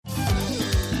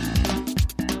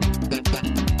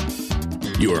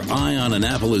Your Eye on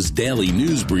Annapolis daily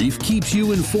news brief keeps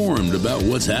you informed about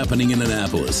what's happening in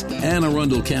Annapolis, Anne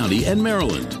Arundel County, and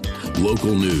Maryland.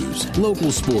 Local news,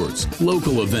 local sports,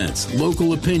 local events,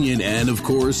 local opinion, and, of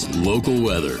course, local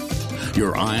weather.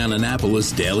 Your Eye on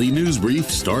Annapolis daily news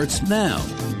brief starts now.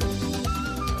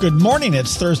 Good morning.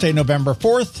 It's Thursday, November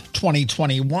 4th,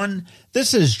 2021.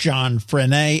 This is John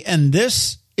Frenaye, and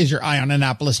this is your Eye on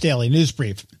Annapolis daily news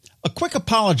brief. A quick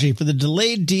apology for the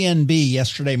delayed DNB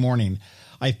yesterday morning.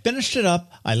 I finished it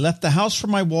up, I left the house for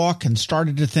my walk, and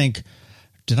started to think,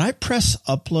 did I press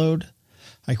upload?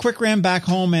 I quick ran back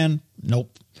home and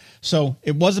nope. So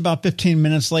it was about 15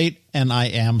 minutes late, and I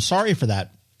am sorry for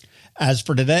that. As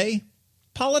for today,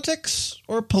 politics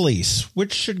or police?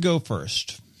 Which should go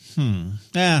first?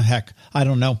 Heck, I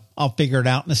don't know. I'll figure it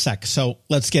out in a sec. So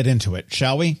let's get into it,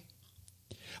 shall we?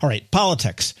 All right,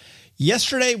 politics.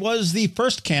 Yesterday was the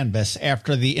first canvass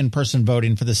after the in-person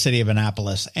voting for the city of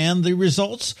Annapolis, and the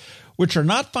results, which are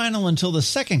not final until the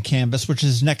second canvass, which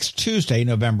is next Tuesday,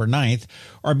 November 9th,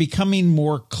 are becoming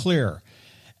more clear.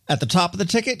 At the top of the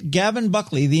ticket, Gavin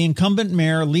Buckley, the incumbent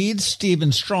mayor, leads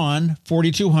Stephen Strawn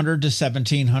 4,200 to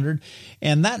 1,700,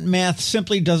 and that math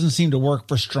simply doesn't seem to work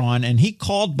for Strawn, and he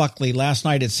called Buckley last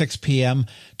night at 6 p.m.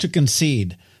 to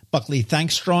concede. Buckley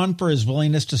thanked Strawn for his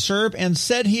willingness to serve and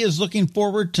said he is looking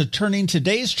forward to turning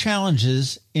today's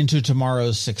challenges into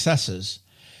tomorrow's successes.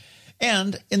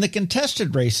 And in the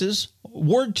contested races,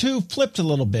 Ward 2 flipped a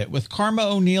little bit, with Karma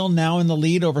O'Neill now in the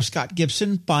lead over Scott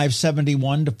Gibson,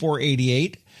 571 to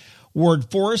 488.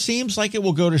 Ward 4 seems like it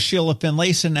will go to Sheila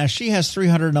Finlayson, as she has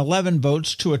 311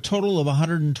 votes to a total of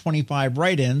 125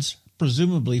 write-ins,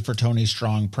 presumably for Tony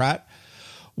Strong Pratt.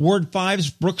 Ward 5's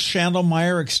Brooks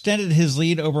Schandelmeyer extended his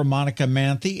lead over Monica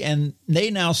Manthe, and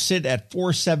they now sit at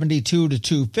 472 to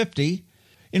 250.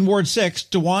 In Ward 6,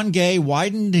 DeJuan Gay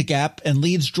widened the gap and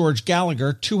leads George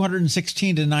Gallagher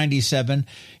 216 to 97,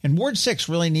 and Ward 6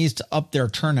 really needs to up their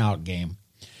turnout game.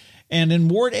 And in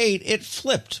Ward 8, it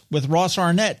flipped, with Ross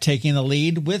Arnett taking the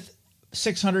lead with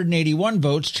 681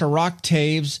 votes to Rock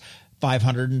Taves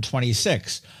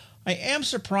 526. I am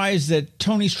surprised that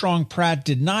Tony Strong Pratt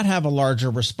did not have a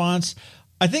larger response.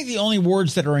 I think the only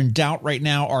wards that are in doubt right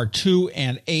now are 2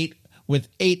 and 8, with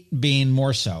 8 being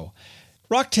more so.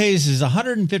 Rock Taves is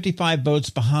 155 votes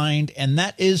behind, and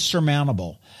that is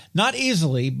surmountable. Not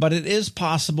easily, but it is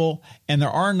possible, and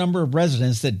there are a number of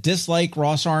residents that dislike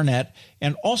Ross Arnett,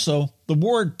 and also the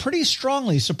ward pretty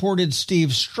strongly supported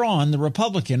Steve Strawn, the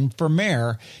Republican, for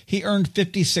mayor. He earned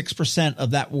 56%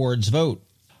 of that ward's vote.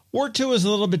 Ward 2 is a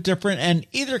little bit different, and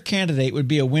either candidate would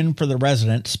be a win for the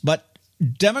residents, but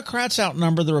Democrats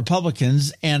outnumber the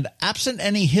Republicans, and absent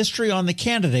any history on the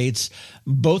candidates,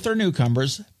 both are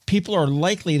newcomers. People are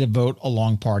likely to vote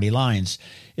along party lines.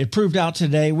 It proved out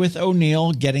today with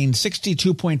O'Neill getting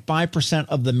 62.5%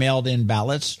 of the mailed-in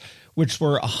ballots, which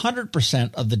were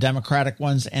 100% of the Democratic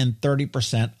ones and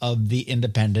 30% of the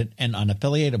independent and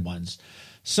unaffiliated ones.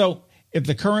 So if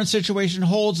the current situation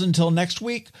holds until next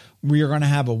week, we are going to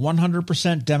have a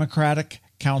 100% Democratic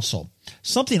council.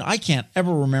 Something I can't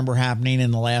ever remember happening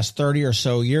in the last 30 or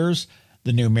so years.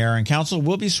 The new mayor and council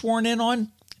will be sworn in on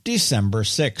December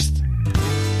 6th.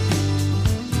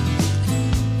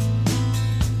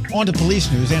 On to police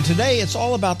news, and today it's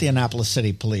all about the Annapolis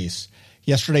City Police.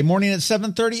 Yesterday morning at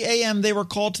 7:30 a.m., they were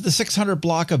called to the 600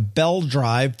 block of Bell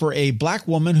Drive for a black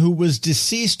woman who was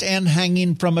deceased and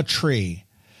hanging from a tree.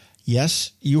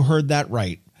 Yes, you heard that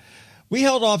right. We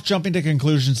held off jumping to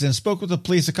conclusions and spoke with the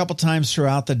police a couple times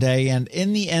throughout the day, and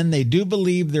in the end, they do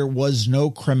believe there was no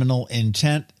criminal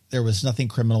intent. There was nothing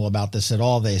criminal about this at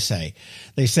all, they say.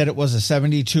 They said it was a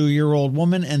 72-year-old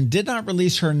woman and did not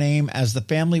release her name, as the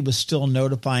family was still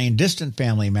notifying distant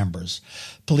family members.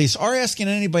 Police are asking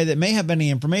anybody that may have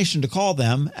any information to call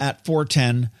them at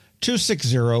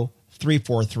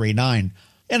 410-260-3439.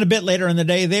 And a bit later in the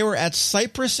day, they were at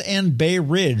Cypress and Bay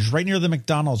Ridge, right near the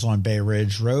McDonald's on Bay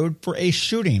Ridge Road, for a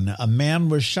shooting. A man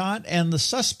was shot and the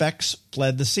suspects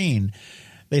fled the scene.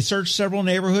 They searched several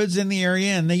neighborhoods in the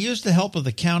area, and they used the help of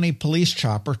the county police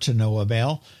chopper to no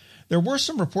avail. There were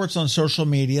some reports on social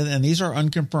media, and these are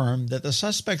unconfirmed, that the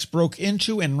suspects broke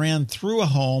into and ran through a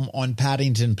home on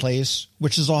Paddington Place,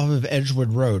 which is off of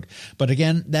Edgewood Road. But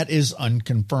again, that is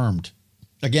unconfirmed.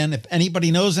 Again, if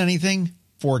anybody knows anything,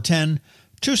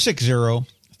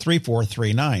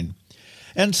 410-260-3439.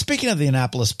 And speaking of the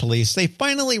Annapolis police, they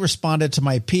finally responded to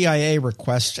my PIA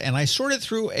request, and I sorted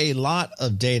through a lot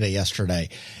of data yesterday.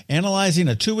 Analyzing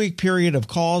a 2-week period of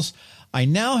calls, I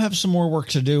now have some more work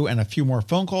to do and a few more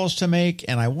phone calls to make,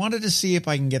 and I wanted to see if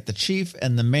I can get the chief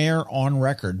and the mayor on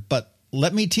record. But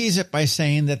let me tease it by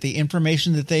saying that the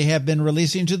information that they have been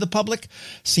releasing to the public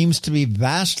seems to be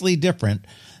vastly different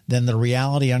than the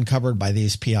reality uncovered by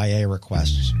these PIA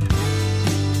requests.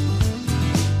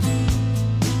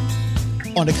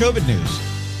 On to COVID news.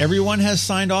 Everyone has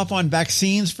signed off on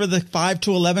vaccines for the 5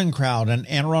 to 11 crowd, and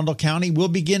Anne Arundel County will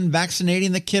begin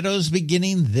vaccinating the kiddos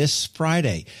beginning this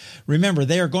Friday. Remember,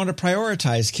 they are going to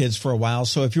prioritize kids for a while,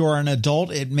 so if you are an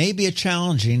adult, it may be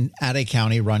challenging at a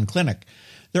county-run clinic.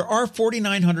 There are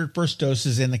 4,900 first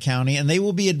doses in the county, and they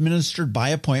will be administered by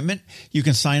appointment. You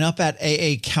can sign up at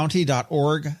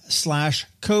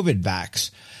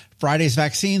aacounty.org/COVIDvax. Friday's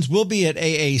vaccines will be at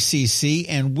AACC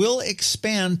and will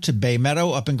expand to Bay Meadow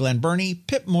up in Glen Burnie,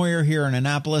 Pip Moyer here in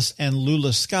Annapolis, and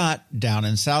Lula Scott down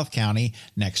in South County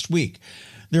next week.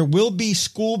 There will be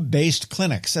school-based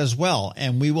clinics as well,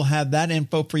 and we will have that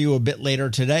info for you a bit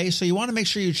later today, so you want to make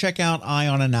sure you check out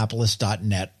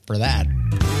eyeonannapolis.net for that.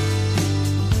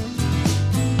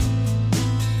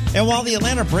 And while the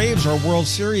Atlanta Braves are World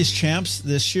Series champs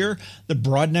this year, the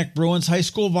Broadneck Bruins high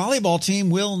school volleyball team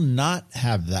will not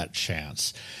have that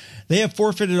chance. They have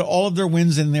forfeited all of their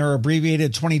wins in their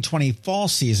abbreviated 2020 fall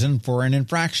season for an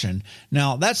infraction.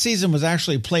 Now, that season was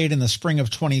actually played in the spring of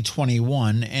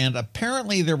 2021, and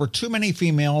apparently there were too many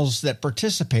females that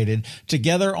participated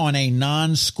together on a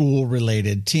non-school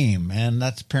related team, and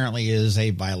that apparently is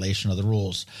a violation of the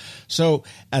rules. So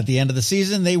at the end of the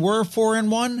season, they were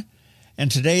 4-1. And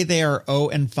today they are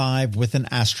 0-5 with an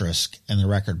asterisk in the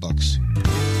record books.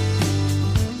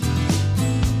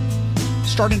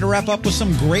 Starting to wrap up with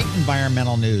some great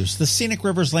environmental news. The Scenic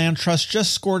Rivers Land Trust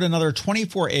just scored another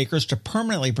 24 acres to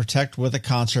permanently protect with a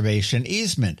conservation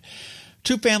easement.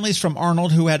 Two families from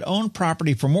Arnold who had owned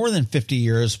property for more than 50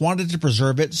 years wanted to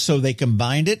preserve it, so they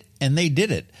combined it, and they did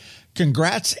it.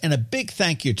 Congrats and a big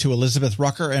thank you to Elizabeth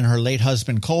Rucker and her late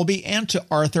husband Colby, and to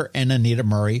Arthur and Anita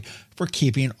Murray for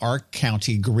keeping our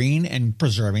county green and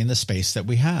preserving the space that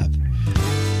we have.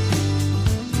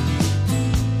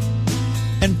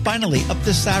 And finally, up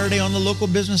this Saturday on the Local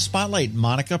Business Spotlight,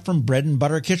 Monica from Bread and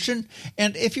Butter Kitchen.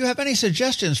 And if you have any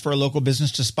suggestions for a local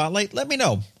business to spotlight, let me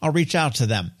know. I'll reach out to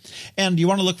them. And you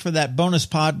want to look for that bonus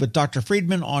pod with Dr.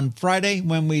 Friedman on Friday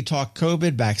when we talk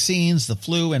COVID, vaccines, the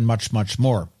flu, and much, much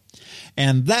more.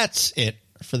 And that's it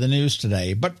for the news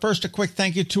today. But first, a quick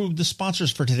thank you to the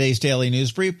sponsors for today's Daily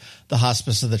News Brief, the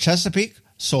Hospice of the Chesapeake,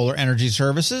 Solar Energy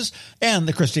Services, and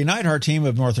the Christy Neidhart team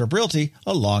of Northrop Realty,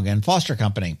 a Long and Foster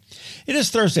company. It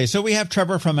is Thursday, so we have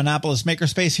Trevor from Annapolis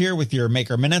Makerspace here with your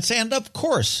Maker Minutes, and of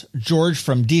course, George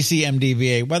from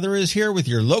DCMDVA Weather is here with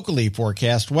your locally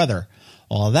forecast weather.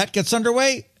 All of that gets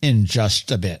underway in just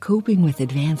a bit. Coping with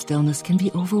advanced illness can be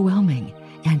overwhelming,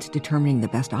 and determining the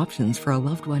best options for a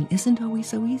loved one isn't always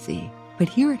so easy. But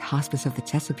here at Hospice of the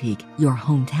Chesapeake, your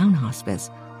hometown hospice,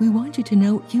 we want you to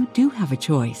know you do have a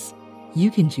choice. You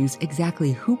can choose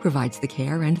exactly who provides the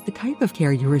care and the type of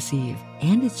care you receive,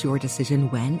 and it's your decision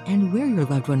when and where your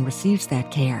loved one receives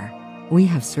that care. We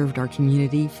have served our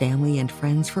community, family, and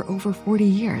friends for over 40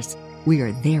 years. We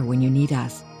are there when you need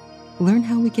us. Learn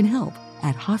how we can help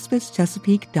at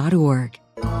hospicechesapeake.org.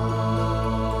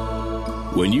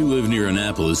 When you live near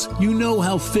Annapolis, you know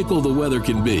how fickle the weather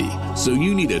can be. So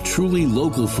you need a truly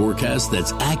local forecast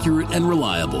that's accurate and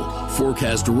reliable.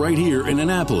 Forecast right here in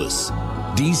Annapolis.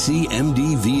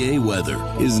 DCMDVA Weather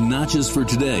is not just for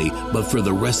today, but for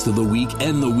the rest of the week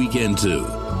and the weekend too.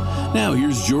 Now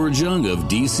here's George Young of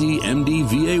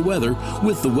DCMDVA Weather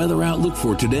with the weather outlook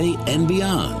for today and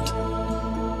beyond.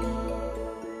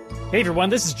 Hey everyone,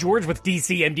 this is George with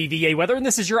DCMDVA Weather, and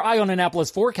this is your Eye on Annapolis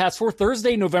forecast for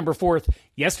Thursday, November 4th.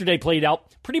 Yesterday played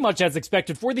out pretty much as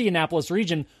expected for the Annapolis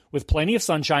region, with plenty of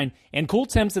sunshine and cool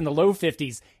temps in the low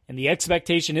 50s, and the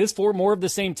expectation is for more of the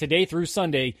same today through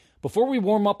Sunday, before we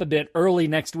warm up a bit early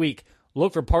next week.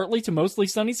 Look for partly to mostly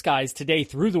sunny skies today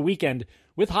through the weekend,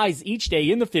 with highs each day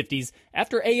in the 50s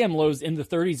after AM lows in the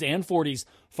 30s and 40s,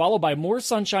 followed by more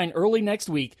sunshine early next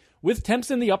week, with temps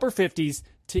in the upper 50s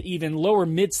to even lower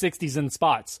mid-60s in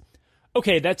spots.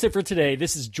 Okay, that's it for today.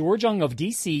 This is George Young of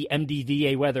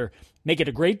DCMDVA Weather. Make it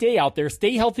a great day out there.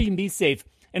 Stay healthy and be safe.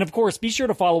 And of course, be sure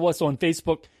to follow us on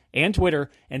Facebook and Twitter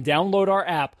and download our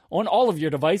app on all of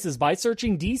your devices by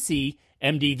searching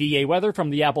DCMDVA Weather from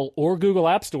the Apple or Google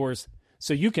App Stores,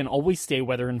 so you can always stay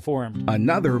weather informed.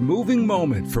 Another moving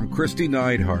moment from Christy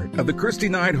Neidhart of the Christy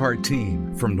Neidhart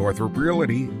team from Northrop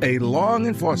Realty, a Long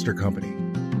and Foster company.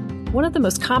 One of the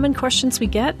most common questions we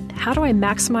get, how do I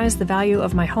maximize the value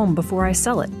of my home before I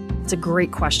sell it? It's a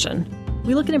great question.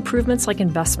 We look at improvements like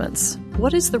investments.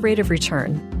 What is the rate of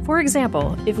return? For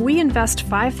example, if we invest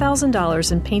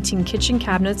 $5,000 in painting kitchen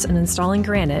cabinets and installing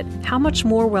granite, how much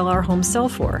more will our home sell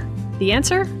for? The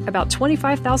answer? About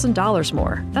 $25,000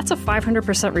 more. That's a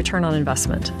 500% return on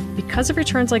investment. Because of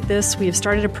returns like this, we have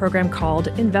started a program called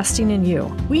Investing in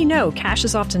You. We know cash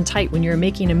is often tight when you're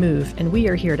making a move, and we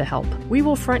are here to help. We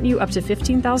will front you up to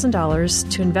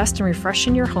 $15,000 to invest in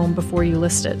refreshing your home before you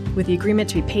list it, with the agreement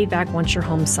to be paid back once your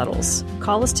home settles.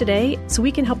 Call us today so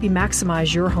we can help you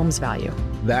maximize your home's value.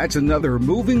 That's another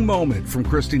moving moment from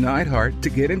Christy Neidhart. To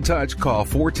get in touch, call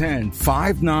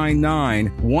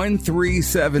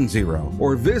 410-599-1370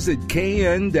 or visit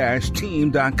kn-team.com.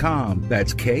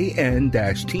 That's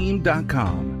kn-team.com.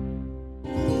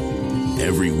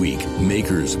 Every week,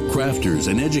 makers, crafters,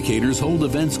 and educators hold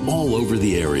events all over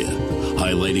the area.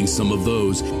 Highlighting some of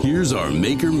those, here's our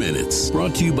Maker Minutes,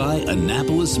 brought to you by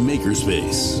Annapolis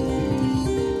Makerspace.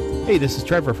 Hey, this is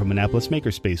Trevor from Annapolis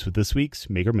Makerspace with this week's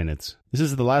Maker Minutes. This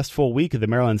is the last full week of the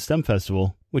Maryland STEM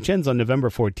Festival, which ends on November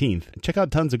 14th. Check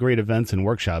out tons of great events and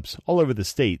workshops all over the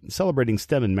state celebrating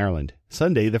STEM in Maryland.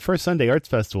 Sunday, the First Sunday Arts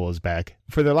Festival is back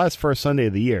for their last first Sunday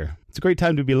of the year. It's a great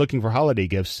time to be looking for holiday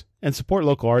gifts and support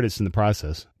local artists in the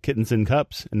process. Kittens and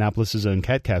Cups, Annapolis' own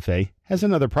cat cafe, has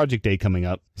another project day coming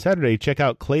up. Saturday, check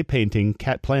out Clay Painting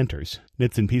Cat Planters.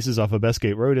 Knits and Pieces off of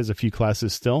Bestgate Road has a few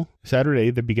classes still.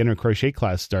 Saturday, the beginner crochet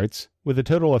class starts with a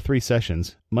total of 3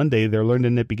 sessions. Monday, their Learn to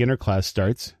Knit beginner class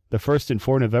starts, the 1st and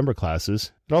 4 November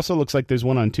classes. It also looks like there's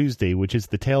one on Tuesday, which is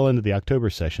the tail end of the October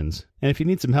sessions. And if you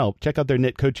need some help, check out their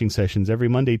knit coaching sessions every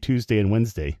Monday, Tuesday, and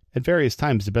Wednesday at various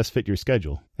times to best fit your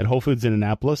schedule. At Whole Foods in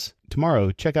Annapolis,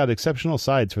 tomorrow, check out Exceptional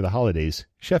Sides for the holidays.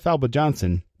 Chef Alba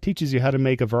Johnson teaches you how to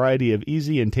make a variety of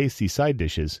easy and tasty side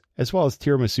dishes, as well as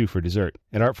tiramisu for dessert.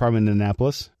 At Art Farm in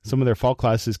Annapolis, some of their fall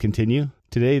classes continue.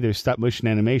 Today, there's stop-motion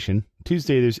animation.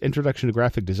 Tuesday, there's Introduction to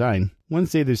Graphic Design.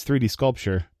 Wednesday, there's 3D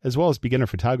sculpture, as well as beginner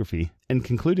photography. And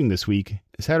concluding this week,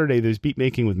 Saturday, there's beat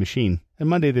making with machine. And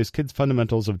Monday, there's Kids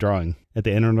Fundamentals of Drawing. At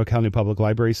the Anne Arundel County Public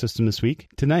Library System this week,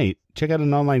 tonight, check out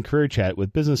an online career chat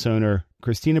with business owner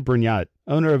Christina Brugnat,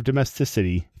 owner of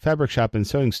Domesticity, fabric shop and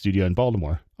sewing studio in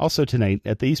Baltimore. Also tonight,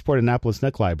 at the Eastport Annapolis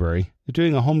Neck Library, they're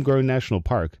doing a homegrown national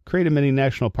park. Create a mini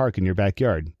national park in your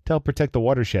backyard to help protect the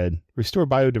watershed, restore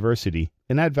biodiversity,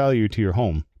 and add value to your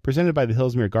home. Presented by the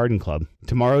Hillsmere Garden Club.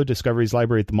 Tomorrow, Discovery's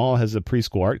Library at the Mall has a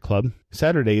preschool art club.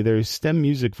 Saturday, there's STEM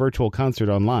Music Virtual Concert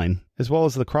online, as well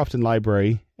as the Crofton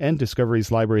Library and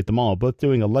Discovery's Library at the Mall, both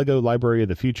doing a Lego Library of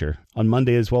the Future. On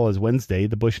Monday as well as Wednesday,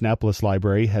 the Bush Annapolis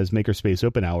Library has Makerspace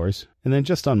open hours. And then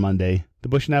just on Monday, the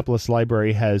Bush Annapolis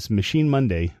Library has Machine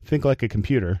Monday, Think Like a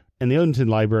Computer. And the Odenton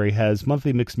Library has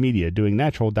Monthly Mixed Media doing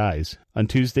natural dyes. On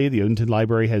Tuesday, the Odenton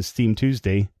Library has Steam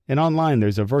Tuesday. And online,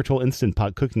 there's a virtual Instant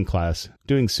Pot cooking class,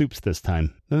 doing soups this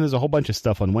time. Then there's a whole bunch of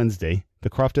stuff on Wednesday. The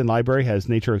Crofton Library has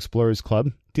Nature Explorers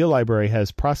Club. Deal Library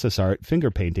has Process Art,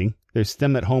 Finger Painting. There's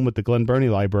STEM at Home with the Glen Burnie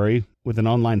Library with an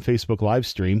online Facebook live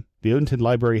stream. The Odenton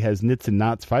Library has Knits and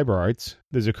Knots Fiber Arts.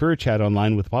 There's a career chat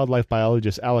online with wildlife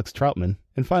biologist Alex Troutman.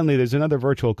 And finally, there's another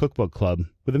virtual cookbook club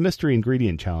with a mystery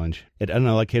ingredient challenge. At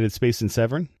Unallocated Space in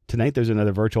Severn, tonight there's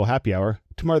another virtual happy hour.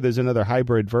 Tomorrow there's another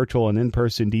hybrid virtual and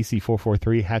in-person DC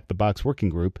 443 Hack the Box working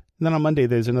group. And then on Monday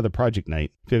there's another project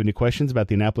night. If you have any questions about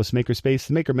the Annapolis Makerspace,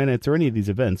 the Maker Minutes, or any of these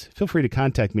events, feel free to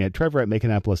contact me at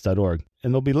trevor@makeannapolis.org.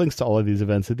 And there'll be links to all of these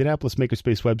events at the Annapolis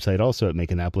Makerspace website, also at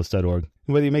makeannapolis.org.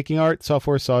 And whether you're making art,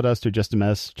 software, sawdust, or just a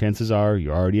mess, chances are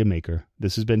you're already a maker.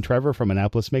 This has been Trevor from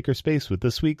Annapolis Makerspace with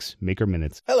this week's Maker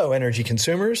Minutes. Hello, energy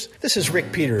consumers. This is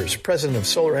Rick Peters, president of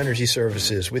Solar Energy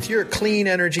Services, with your Clean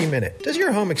Energy Minute. Does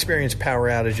your home experience power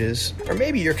outages? Or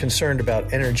maybe you're concerned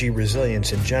about energy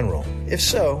resilience in general? If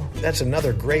so, that's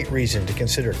another great reason to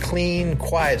consider clean,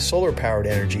 quiet solar-powered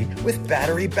energy with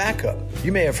battery backup.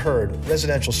 You may have heard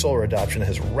residential solar adoption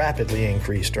has rapidly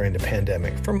increased during the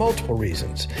pandemic for multiple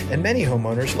reasons, and many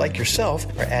homeowners like yourself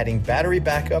are adding battery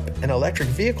backup and electric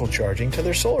vehicle charging to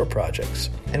their solar projects.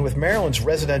 And with Maryland's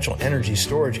residential energy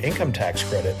storage income tax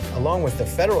credit, along with the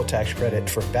federal tax credit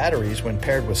for batteries when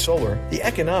paired with solar, the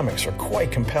economics are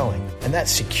quite compelling, and that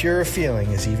secure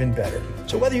feeling is even better.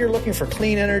 So whether you're looking for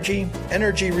clean energy,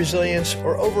 energy resilience,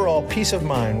 or overall peace of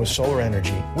mind with solar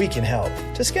energy, we can help.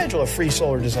 To schedule a free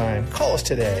solar design, call us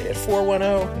today at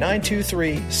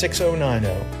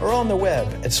 410-923-6090 or on the web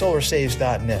at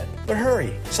solarsaves.net. But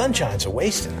hurry, sunshine's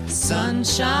a-wasting.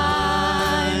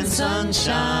 Sunshine,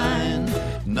 sunshine,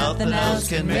 nothing else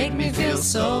can make me feel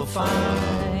so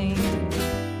fine.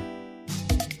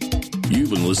 You've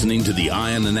been listening to the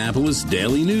Eye on Annapolis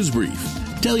Daily News Brief.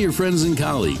 Tell your friends and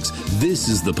colleagues, this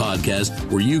is the podcast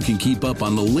where you can keep up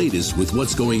on the latest with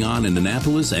what's going on in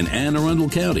Annapolis and Anne Arundel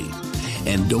County.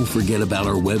 And don't forget about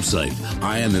our website,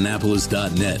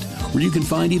 eyeonannapolis.net, where you can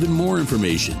find even more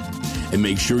information. And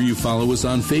make sure you follow us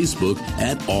on Facebook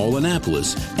at All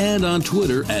Annapolis and on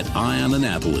Twitter at Ion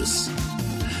Annapolis.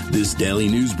 This Daily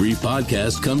News Brief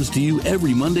podcast comes to you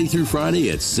every Monday through Friday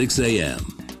at 6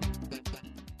 a.m.